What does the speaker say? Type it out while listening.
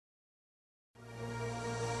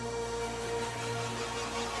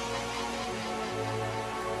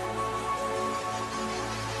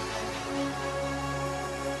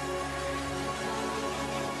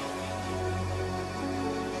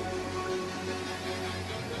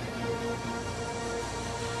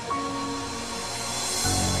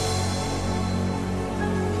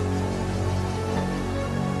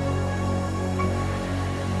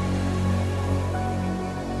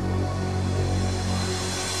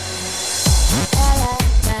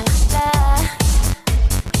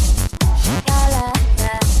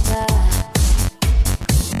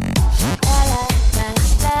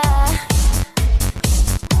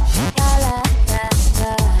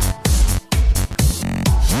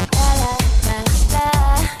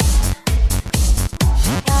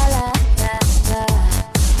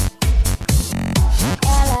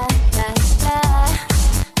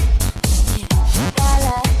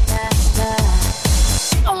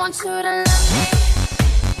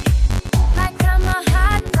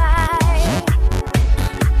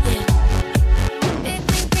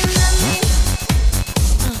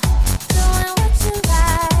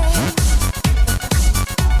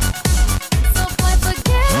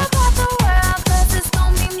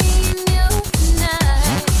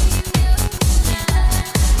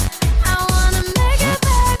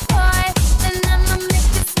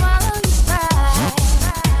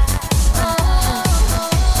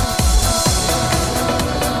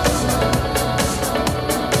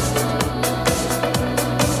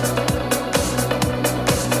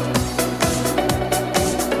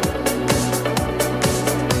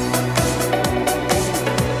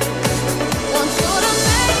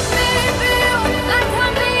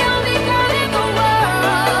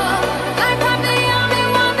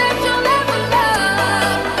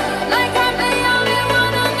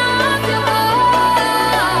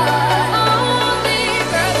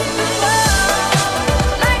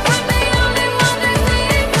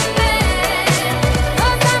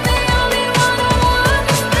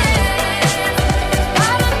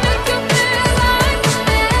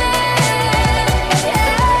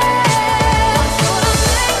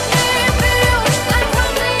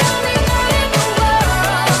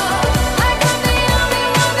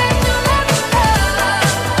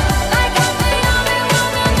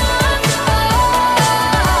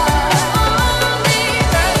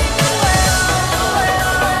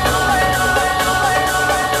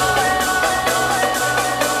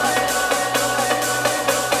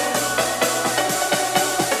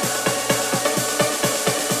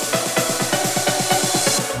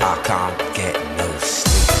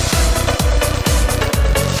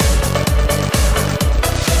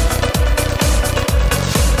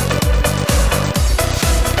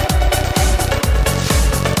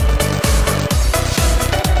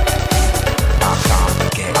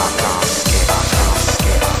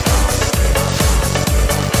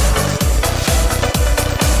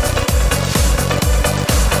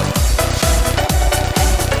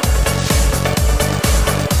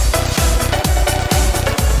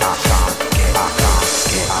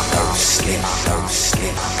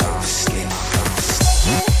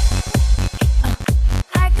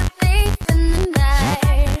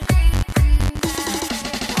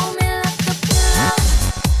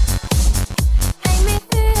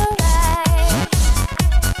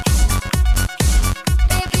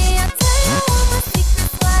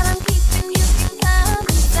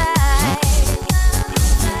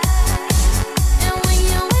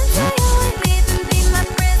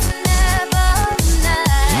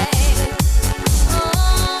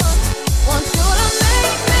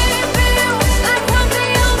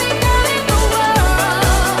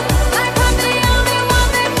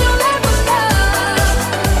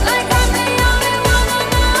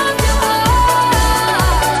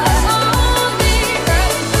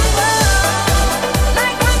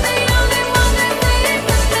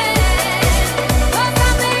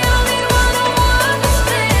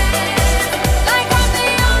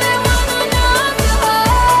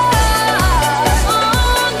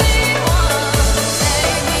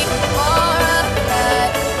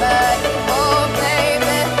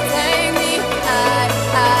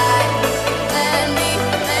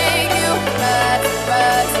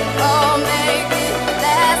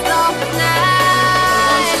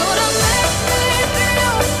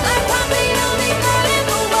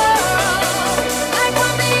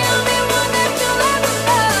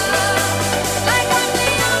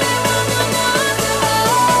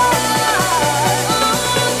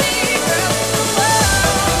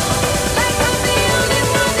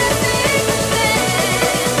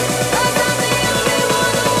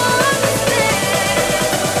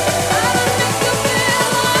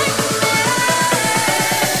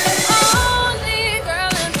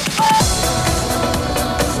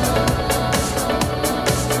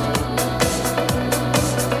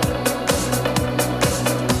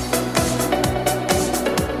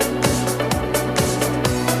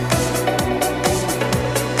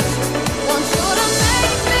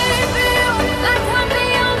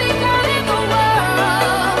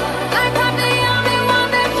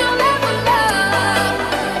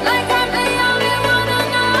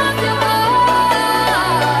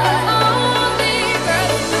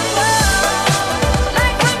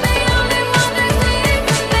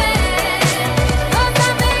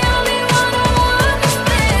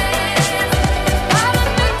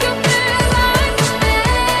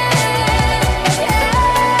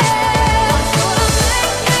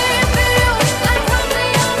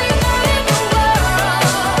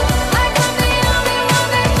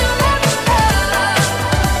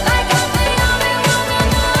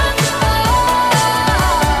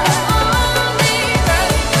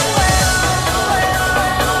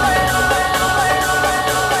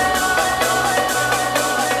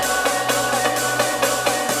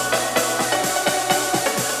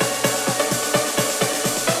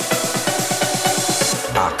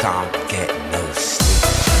can't get no sleep.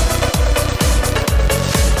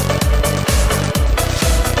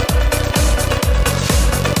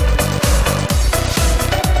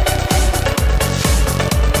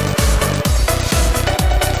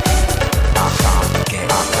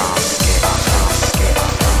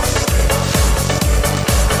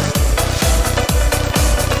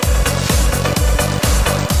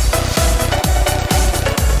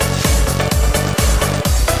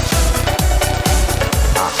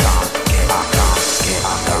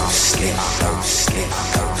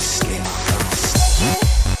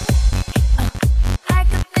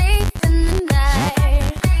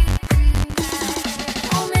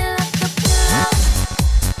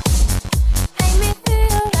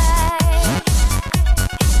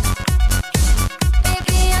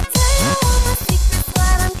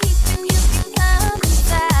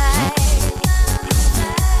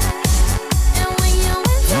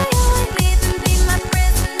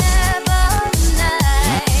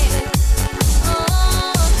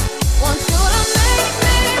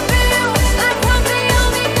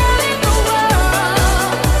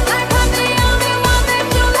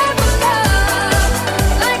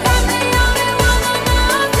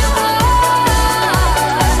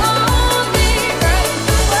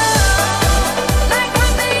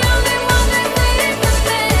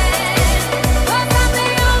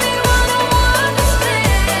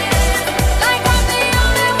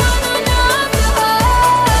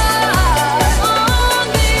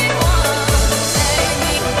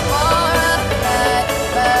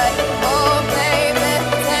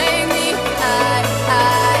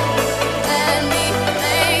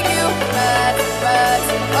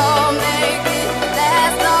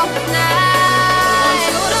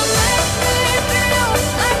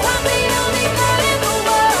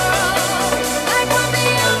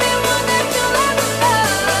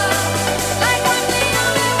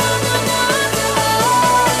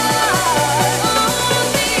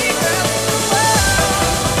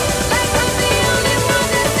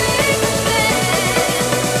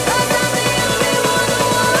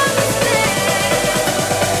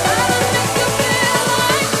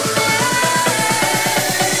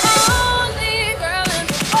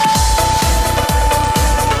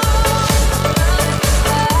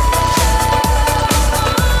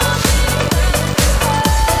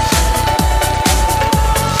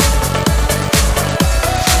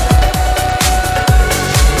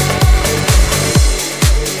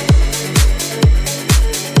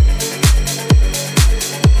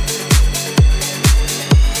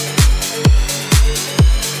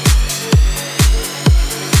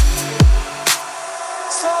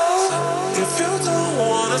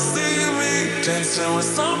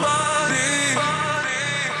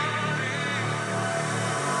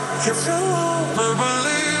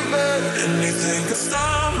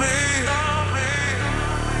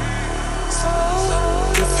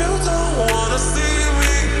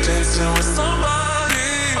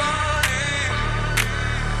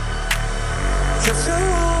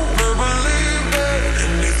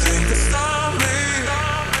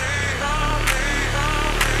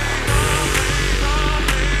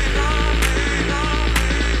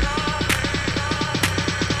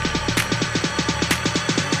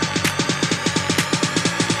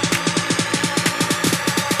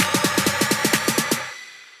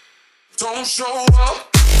 Don't show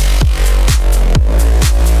up.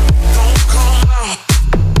 Don't come out.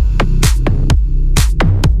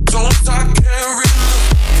 Don't start caring.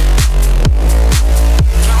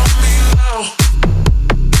 Count me out.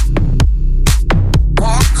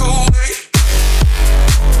 Walk away.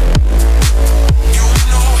 You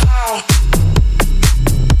know how.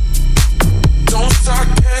 Don't start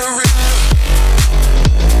caring.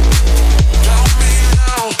 Count me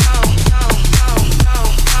out.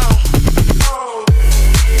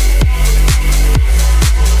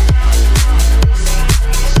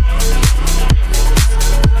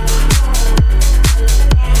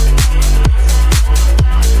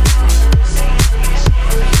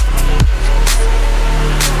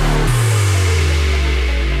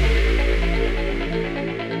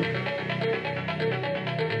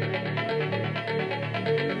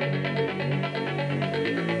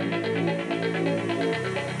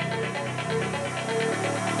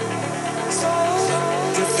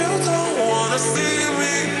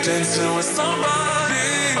 Dancing with somebody.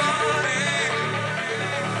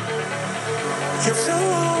 If you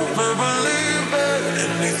won't believe it,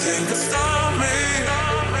 anything can stop me.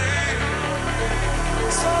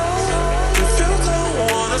 So if you don't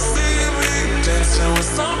wanna see me dancing with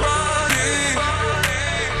somebody,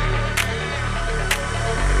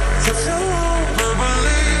 if you won't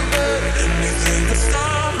believe it, anything can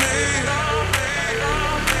stop me.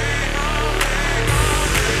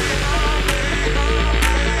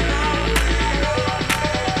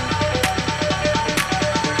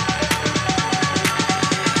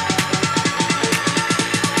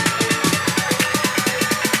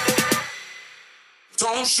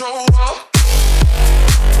 don't show up,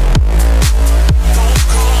 don't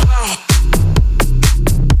come out,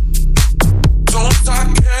 don't start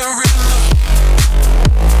caring,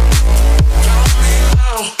 count me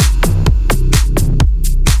out,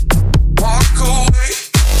 walk away,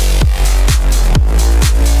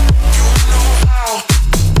 you know how,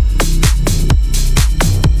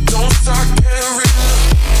 don't start caring,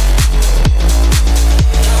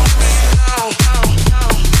 count me out,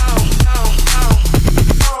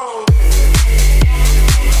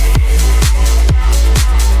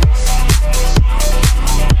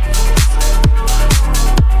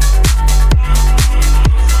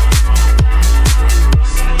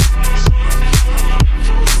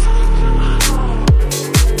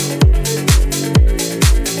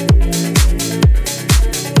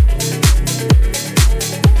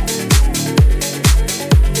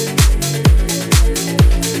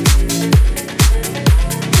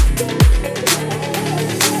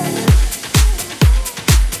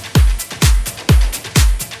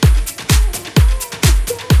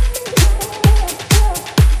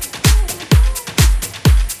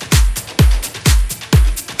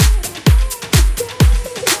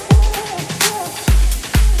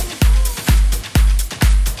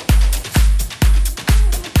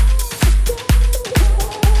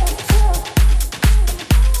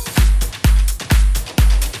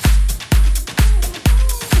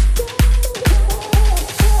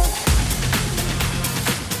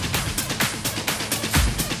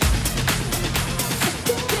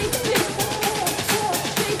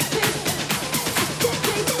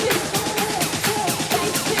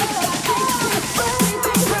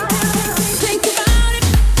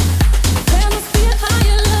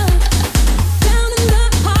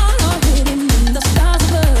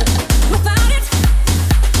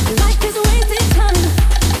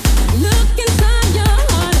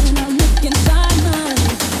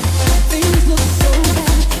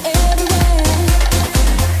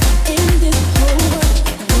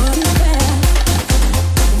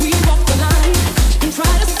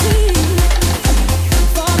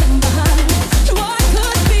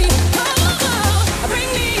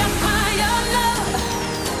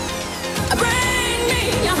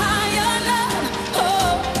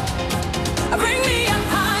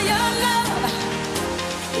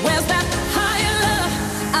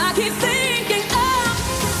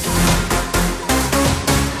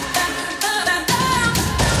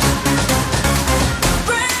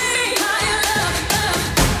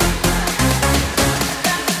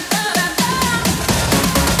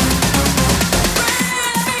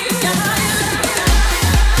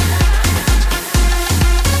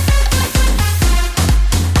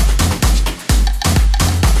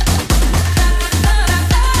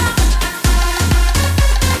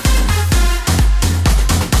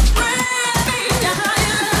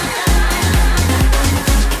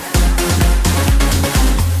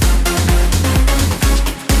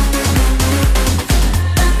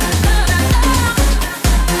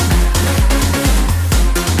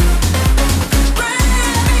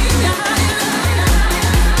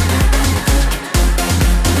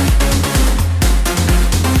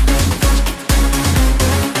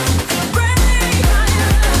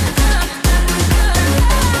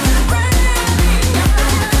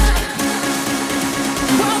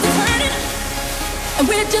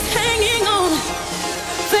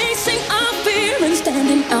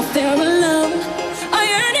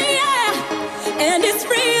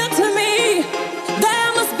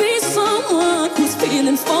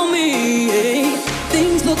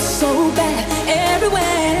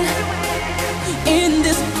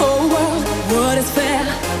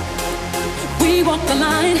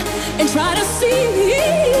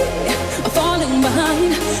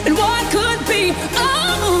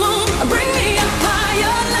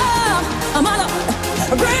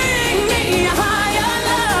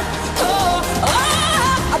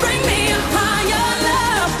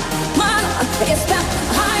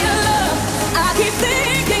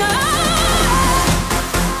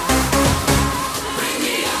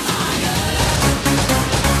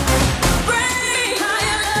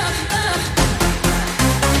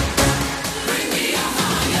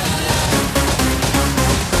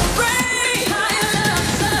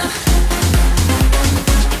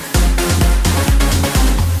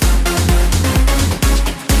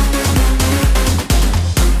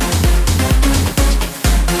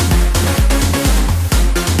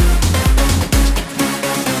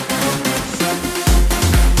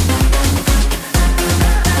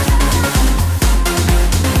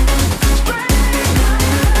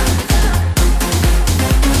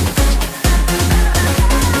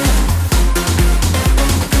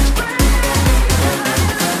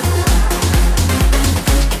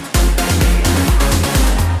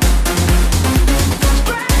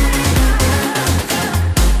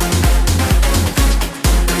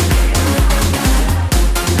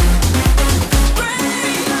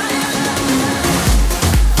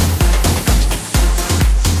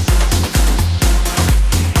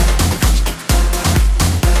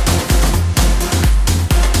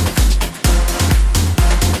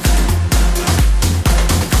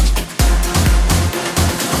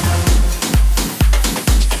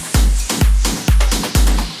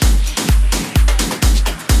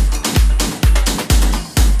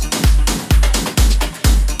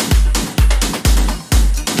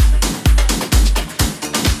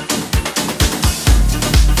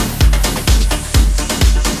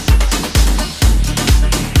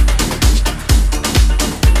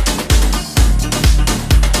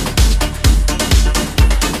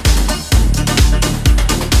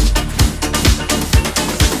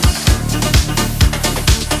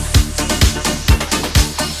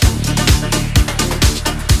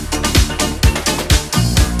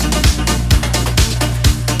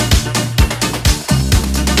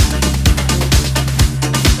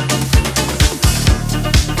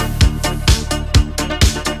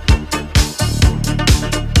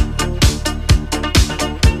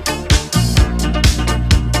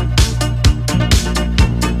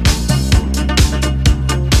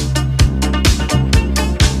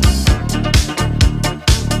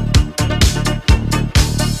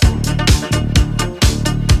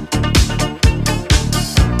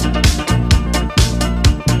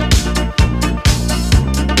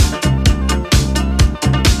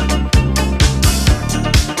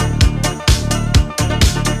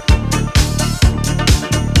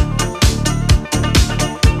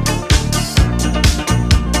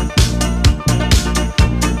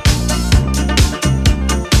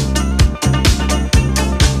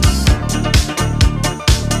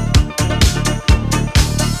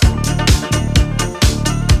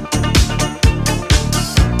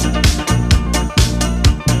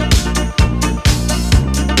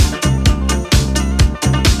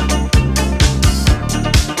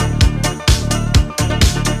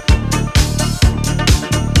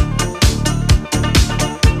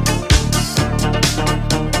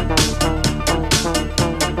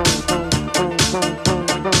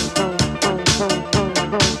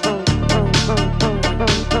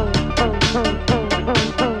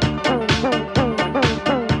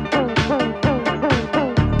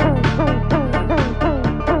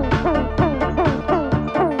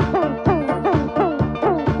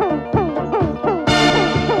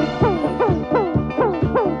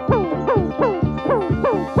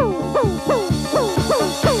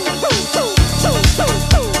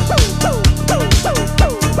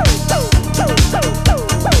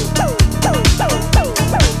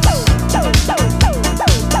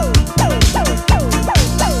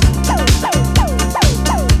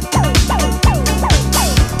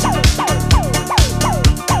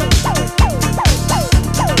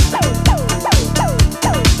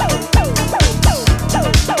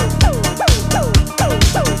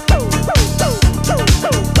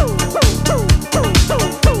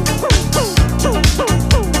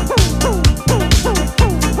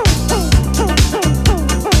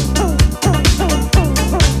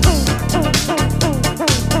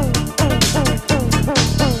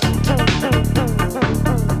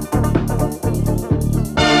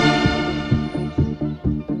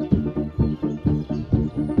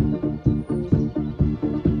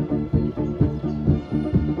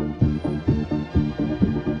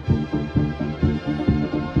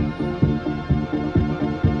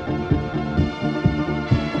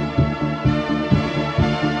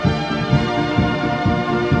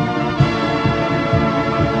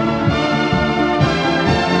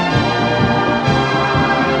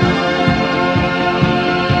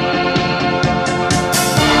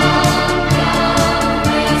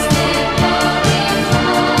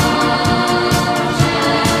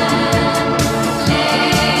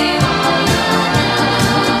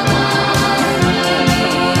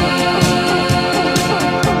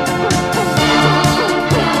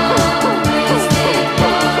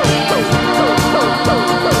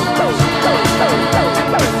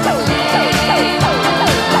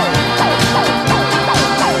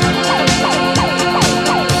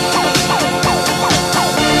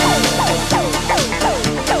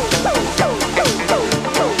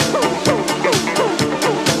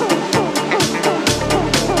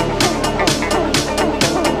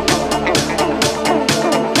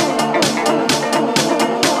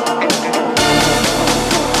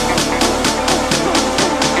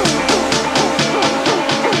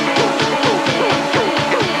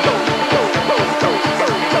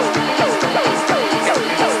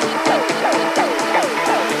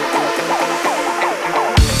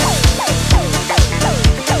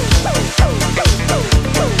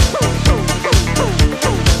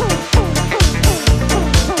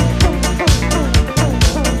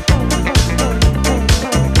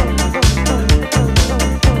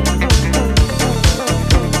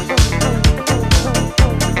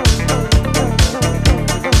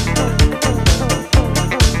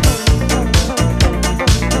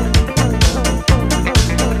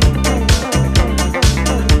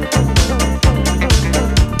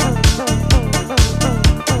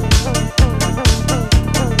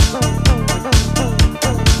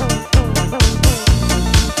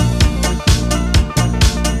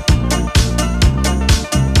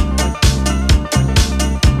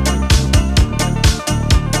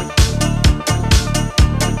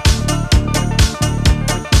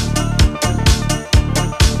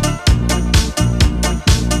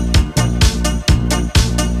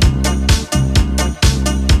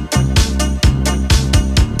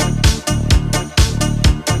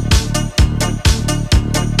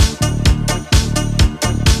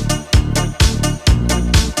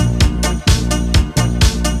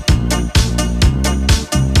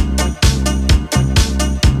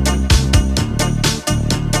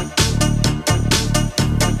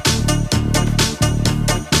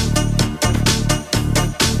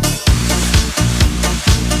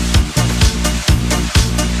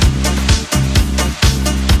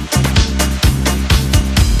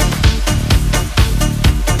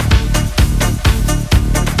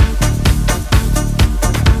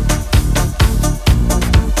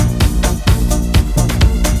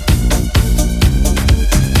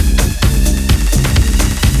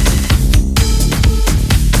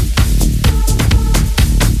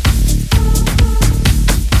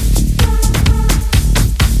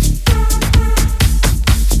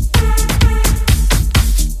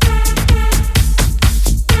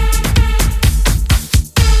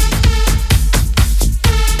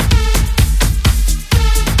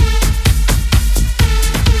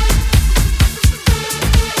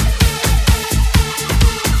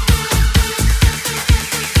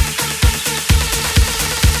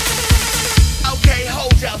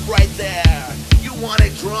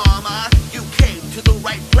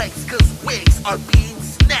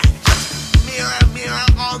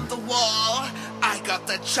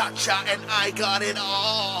 cha-cha and I got it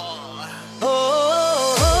all.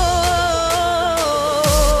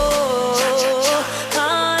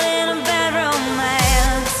 Caught in a bad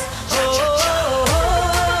romance.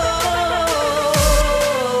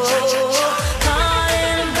 Caught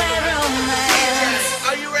in a bad romance.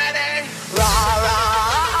 Are you ready? Rah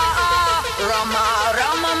rah, Rama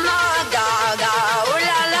Rama ma ga ga, ooh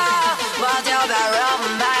la la. What's your bad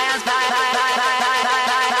romance?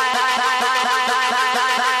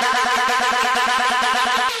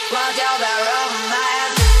 What's your bad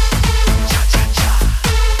romance?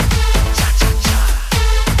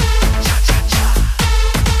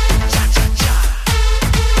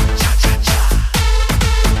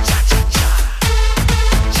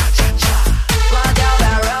 What's your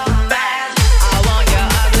bad romance? I want your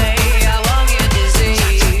ugly, I want your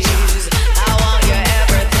disease. I want your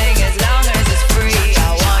everything as long as it's free. I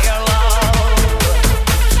want your love,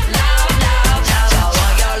 love, love, love. I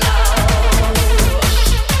want your love.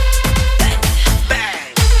 Bang!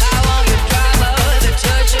 I want your drama, the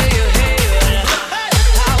touch of your hair.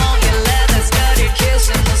 I want your leather studded kiss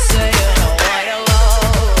in the sand. I want your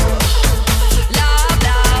love, love,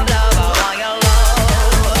 love, love. I want your love.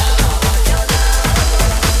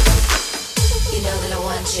 You know that I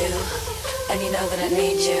want you, and you know that I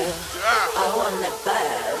need you. I want that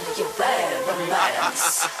bad, your bad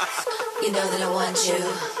romance. You know that I want you,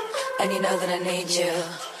 and you know that I need you.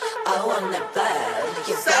 I want that bad,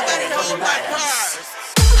 your Somebody bad hold my romance. purse.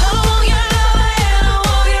 I want your love and I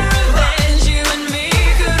want your revenge. You and me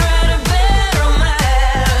could write a bad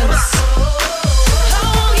romance. I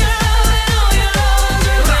want your love and all your love's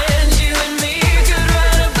revenge. You and me could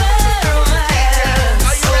write a bad romance.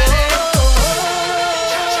 Are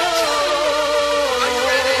you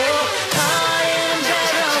ready? Caught in a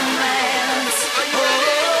bad romance. Are you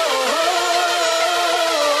ready?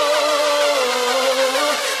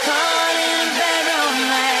 Caught in a bad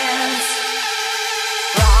romance.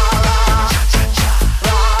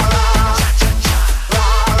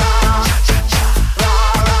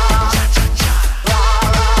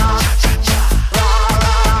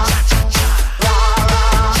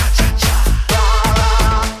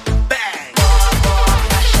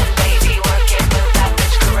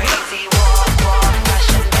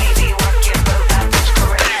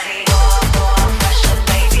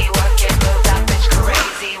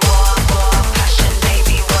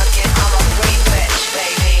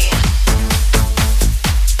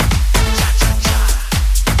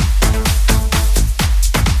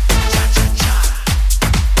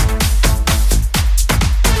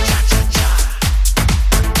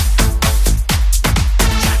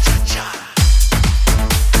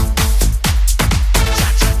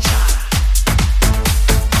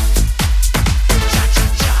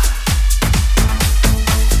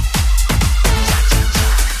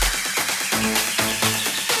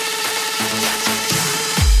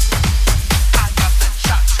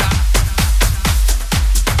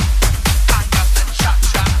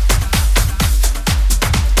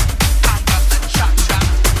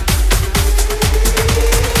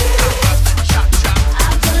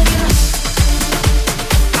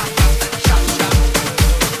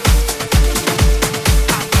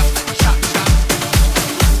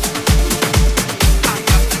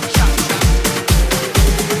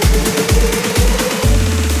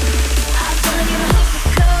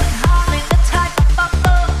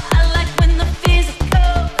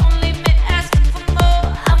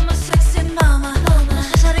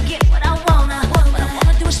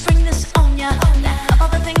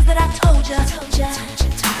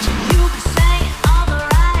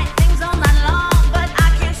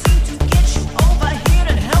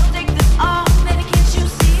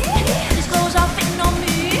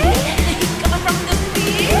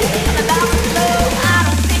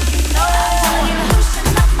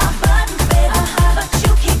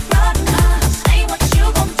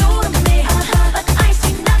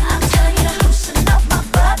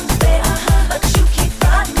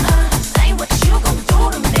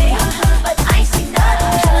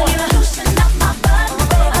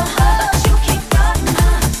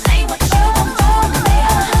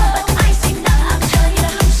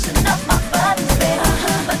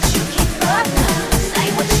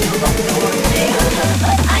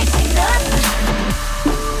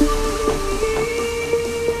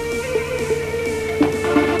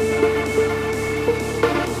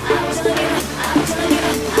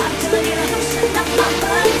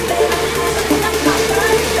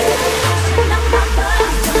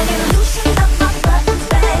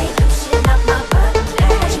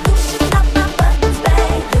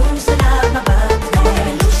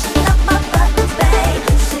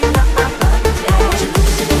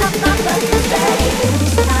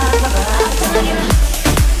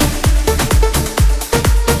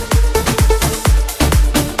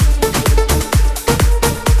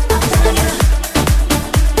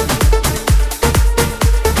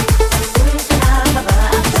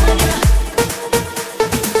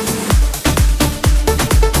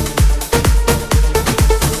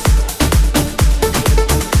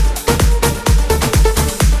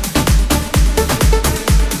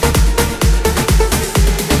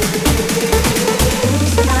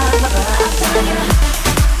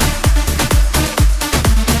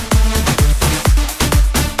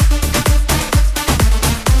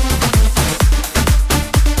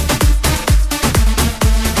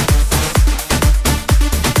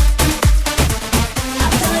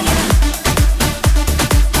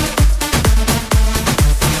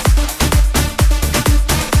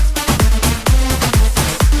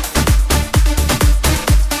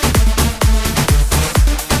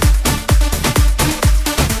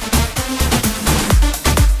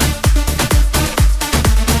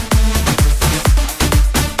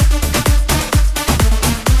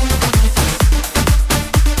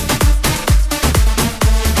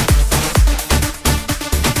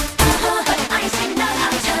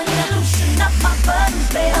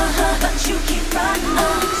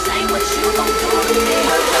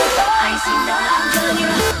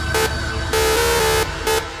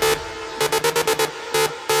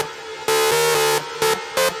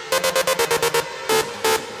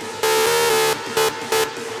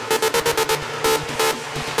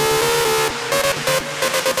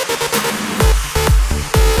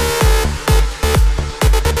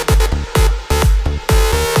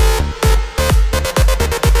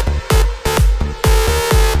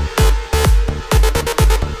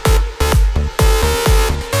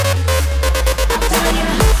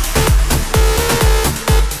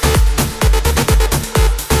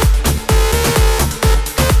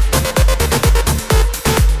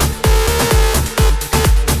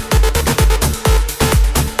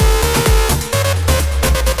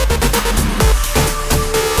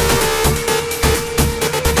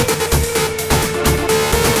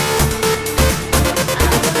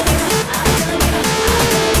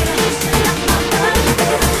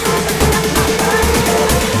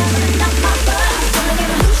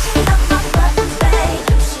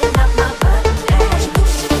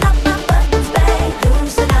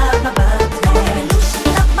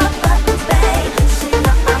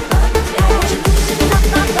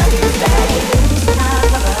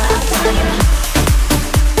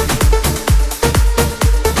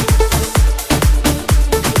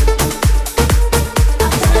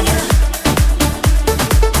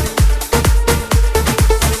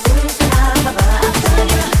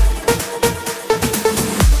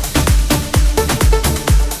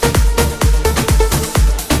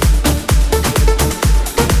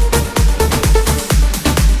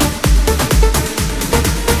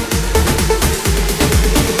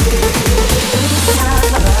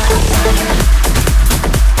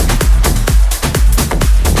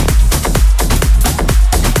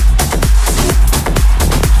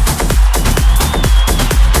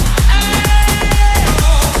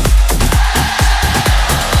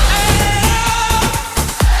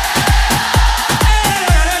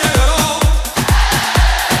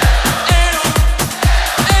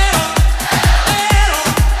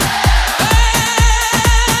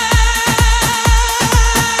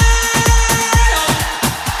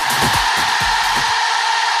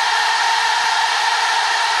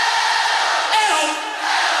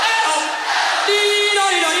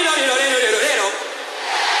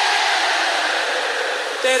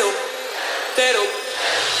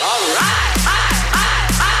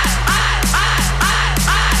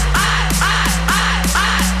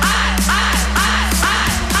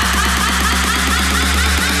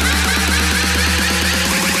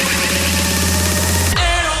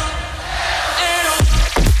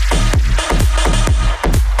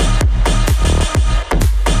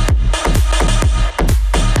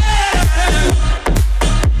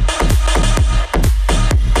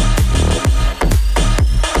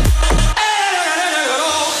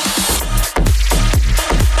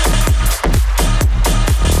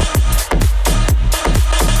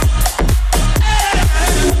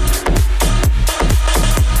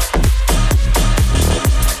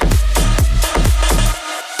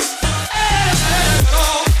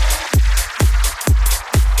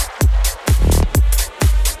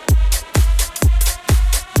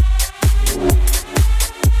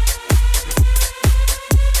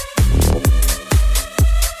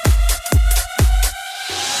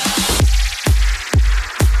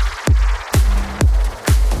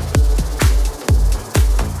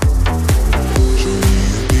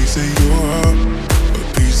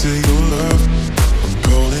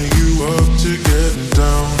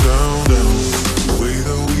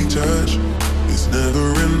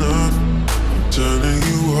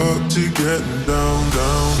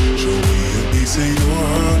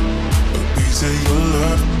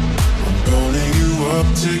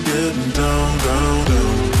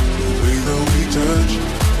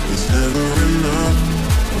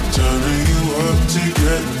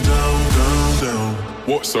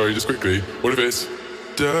 What? Sorry, just quickly. What if it's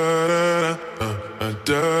da da da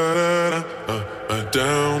da da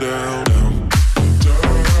down down down.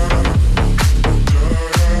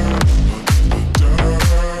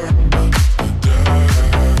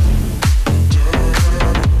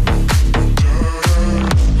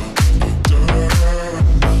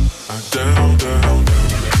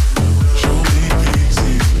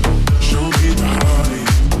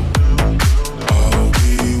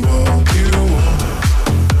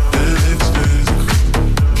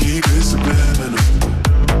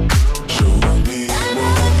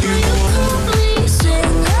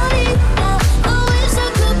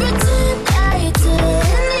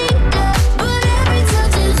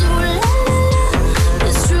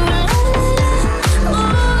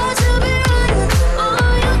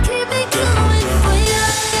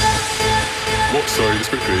 Sorry, just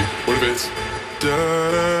quickly. What if it's da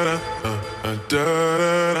da da da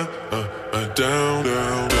da down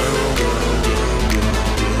down down.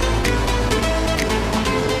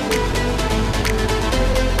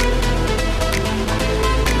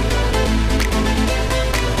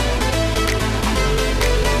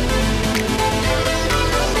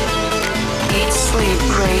 Eat, sleep,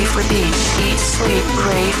 rave, repeat. Eat, sleep,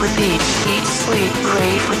 rave, repeat. Eat, sleep,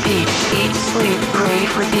 rave, repeat. Eat, sleep,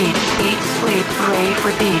 rave, repeat. Eat, sleep, rave,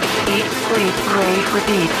 repeat. Eat, sleep, rave,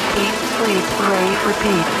 repeat. Eat, sleep, rave,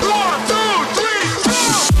 repeat. 1, 2, 3,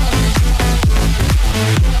 4.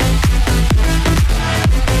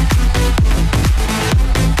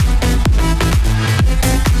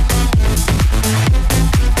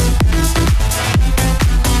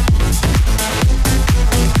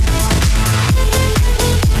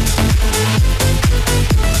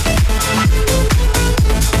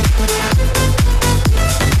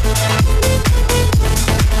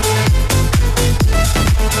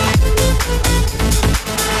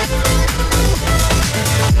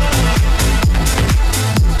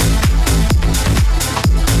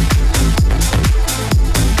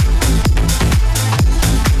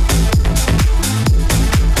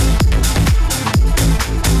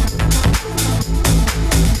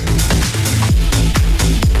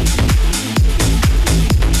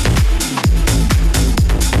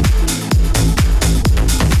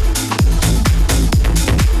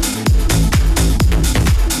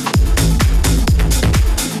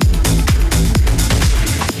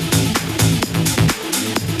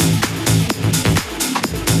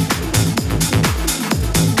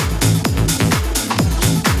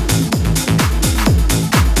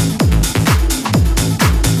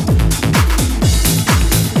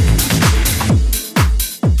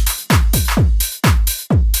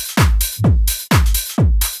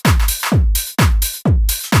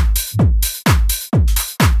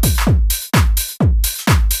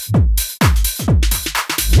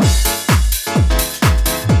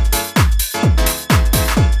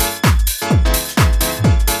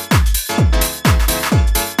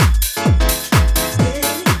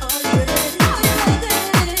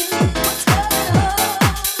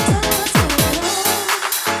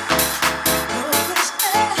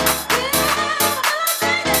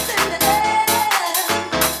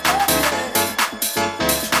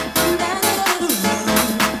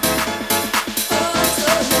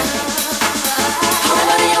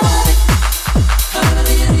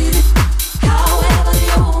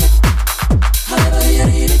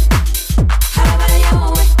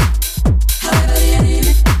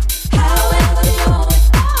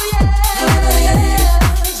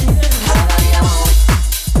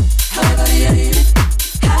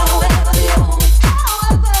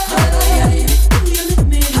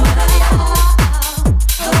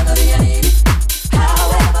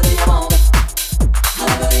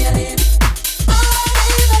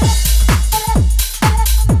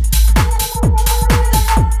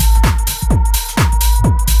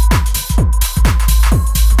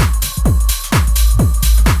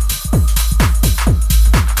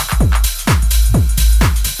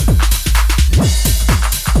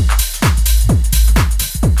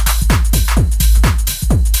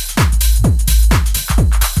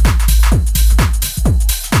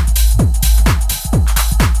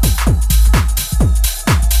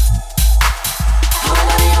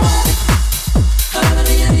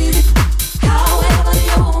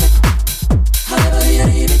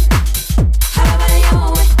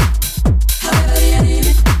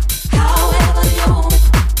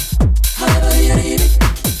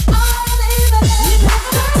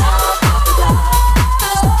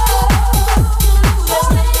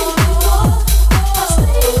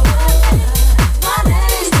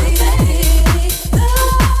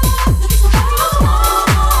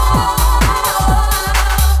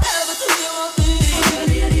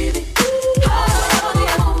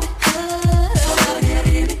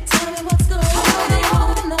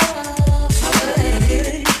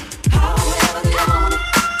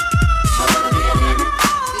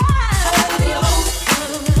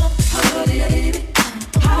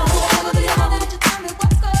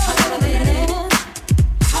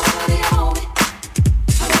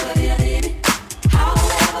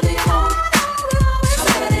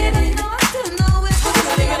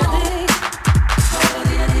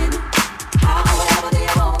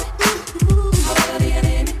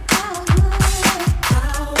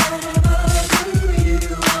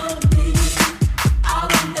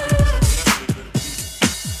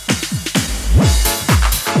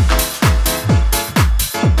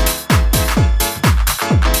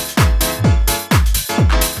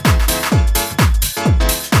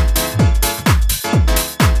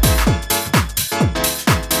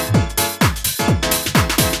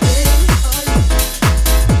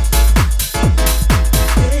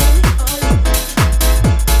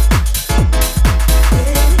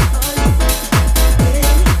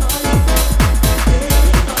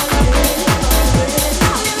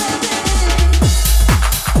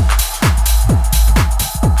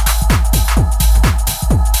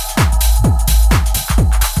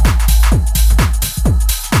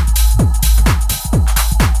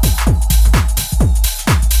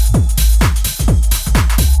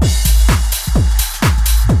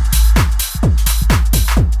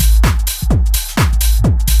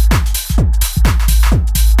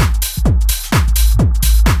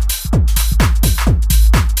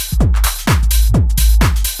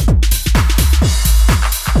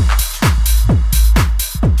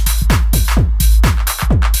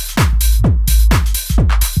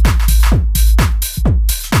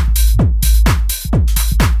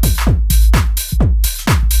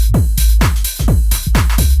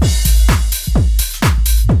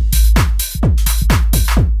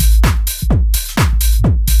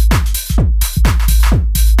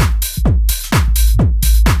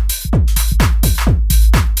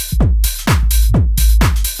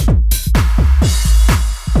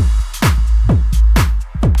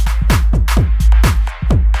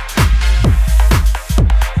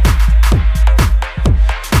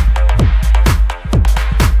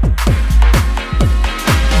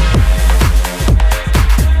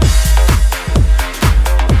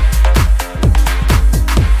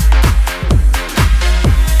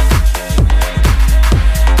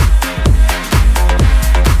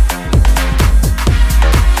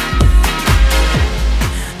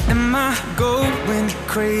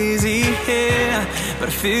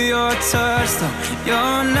 touch, though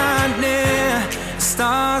you're not near.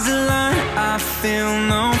 Stars align, I feel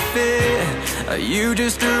no fear. Are you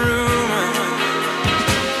just a rumor?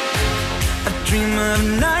 I dream of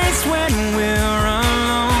nights when we're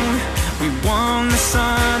alone. We want the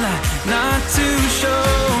sunlight, not too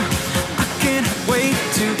sure. I can't wait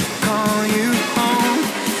to call you home.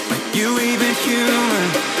 Are you even human?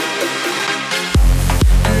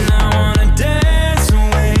 And I wanna dance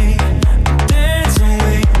away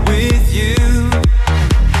with you.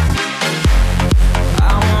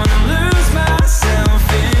 I wanna lose myself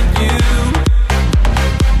in you.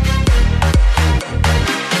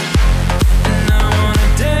 And I wanna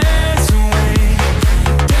dance away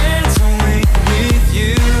with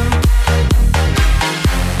you.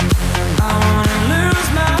 I wanna lose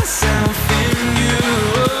myself in you.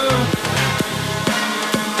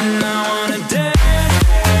 And I wanna dance.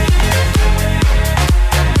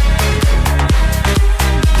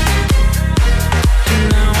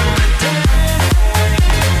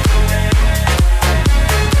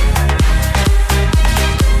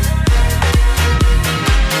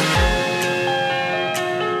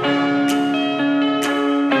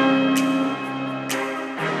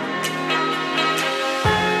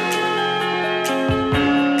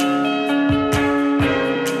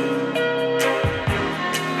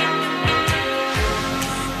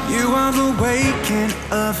 You are the waking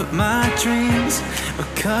of my dreams.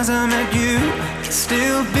 Because I met you, I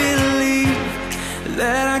still believe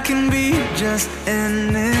that I can be just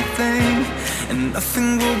anything, and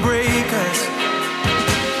nothing will break us.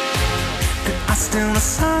 And I still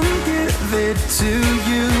must give it to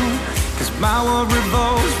you, 'cause my world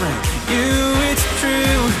revolves around you, it's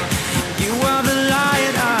true. You are the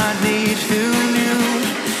light I need, who knew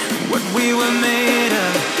what we were made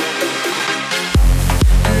of?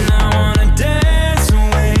 I wanna dance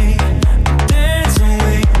away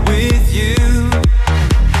with you.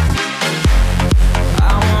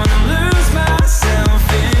 I wanna lose myself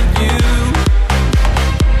in you.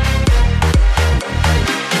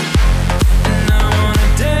 And I wanna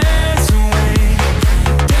dance away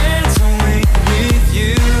with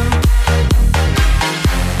you.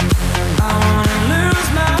 I wanna lose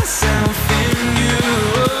myself in you.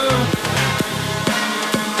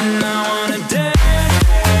 And I wanna dance.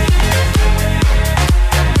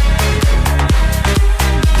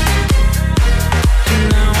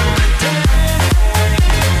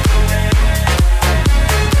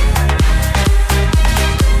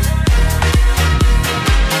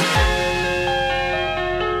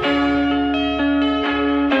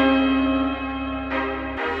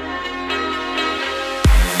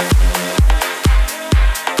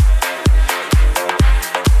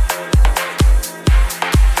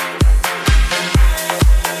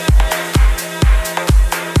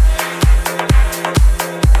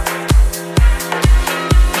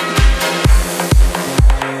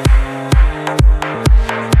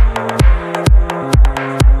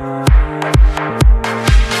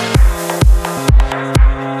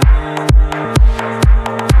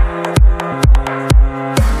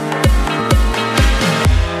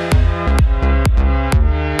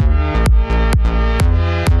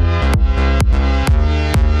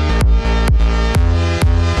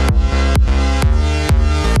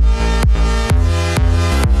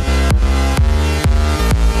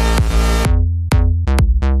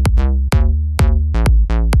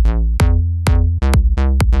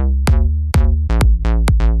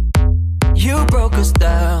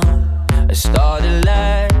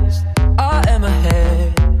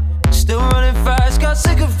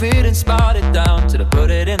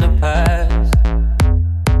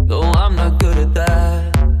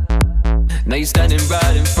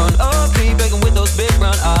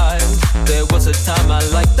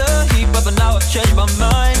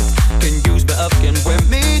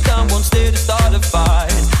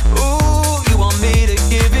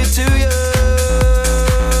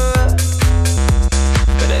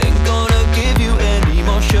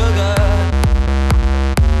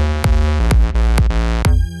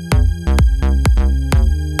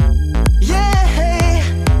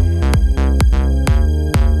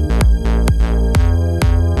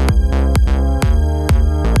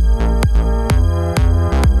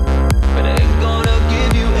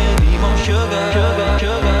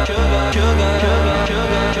 Sugar.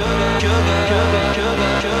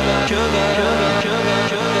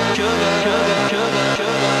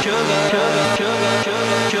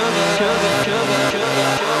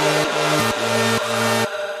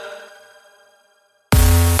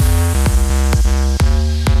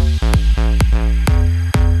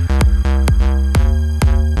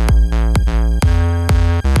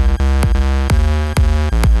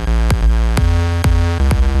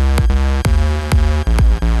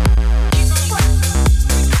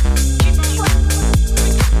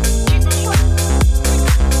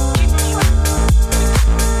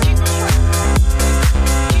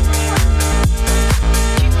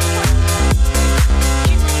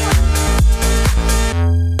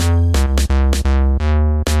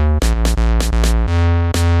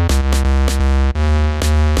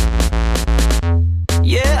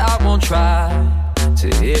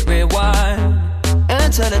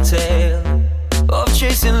 a tale of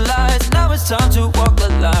chasing lights. Now it's time to walk the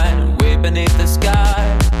line and wait beneath the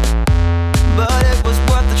sky. But it was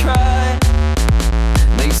worth the try.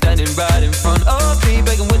 Now you're standing right in front of me,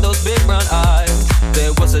 begging with those big brown eyes.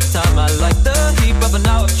 There was a time I liked the heat, but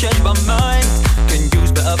now I've changed my mind. Can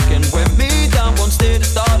use me up, can wear me down, won't stay to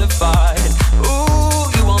start a fight. Ooh,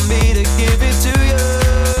 you want me to give it to you,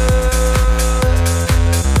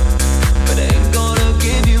 but I ain't gonna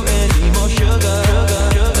give you any more sugar.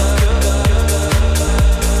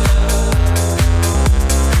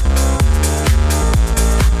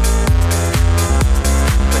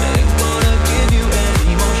 But I ain't gonna give you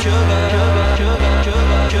any more sugar.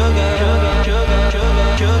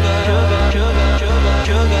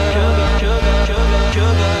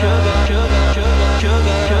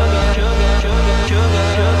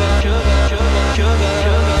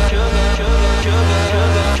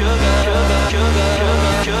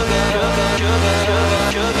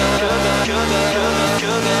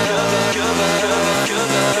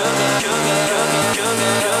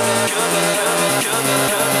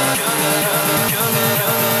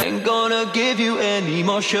 Ain't gonna give you any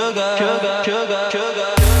more sugar.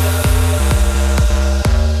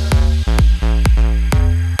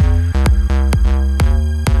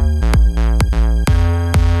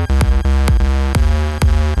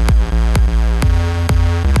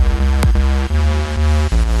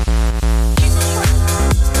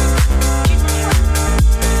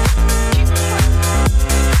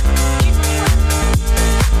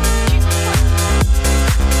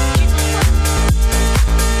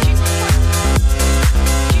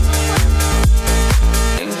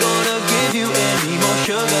 Ain't gonna give you any more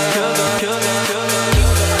sugar.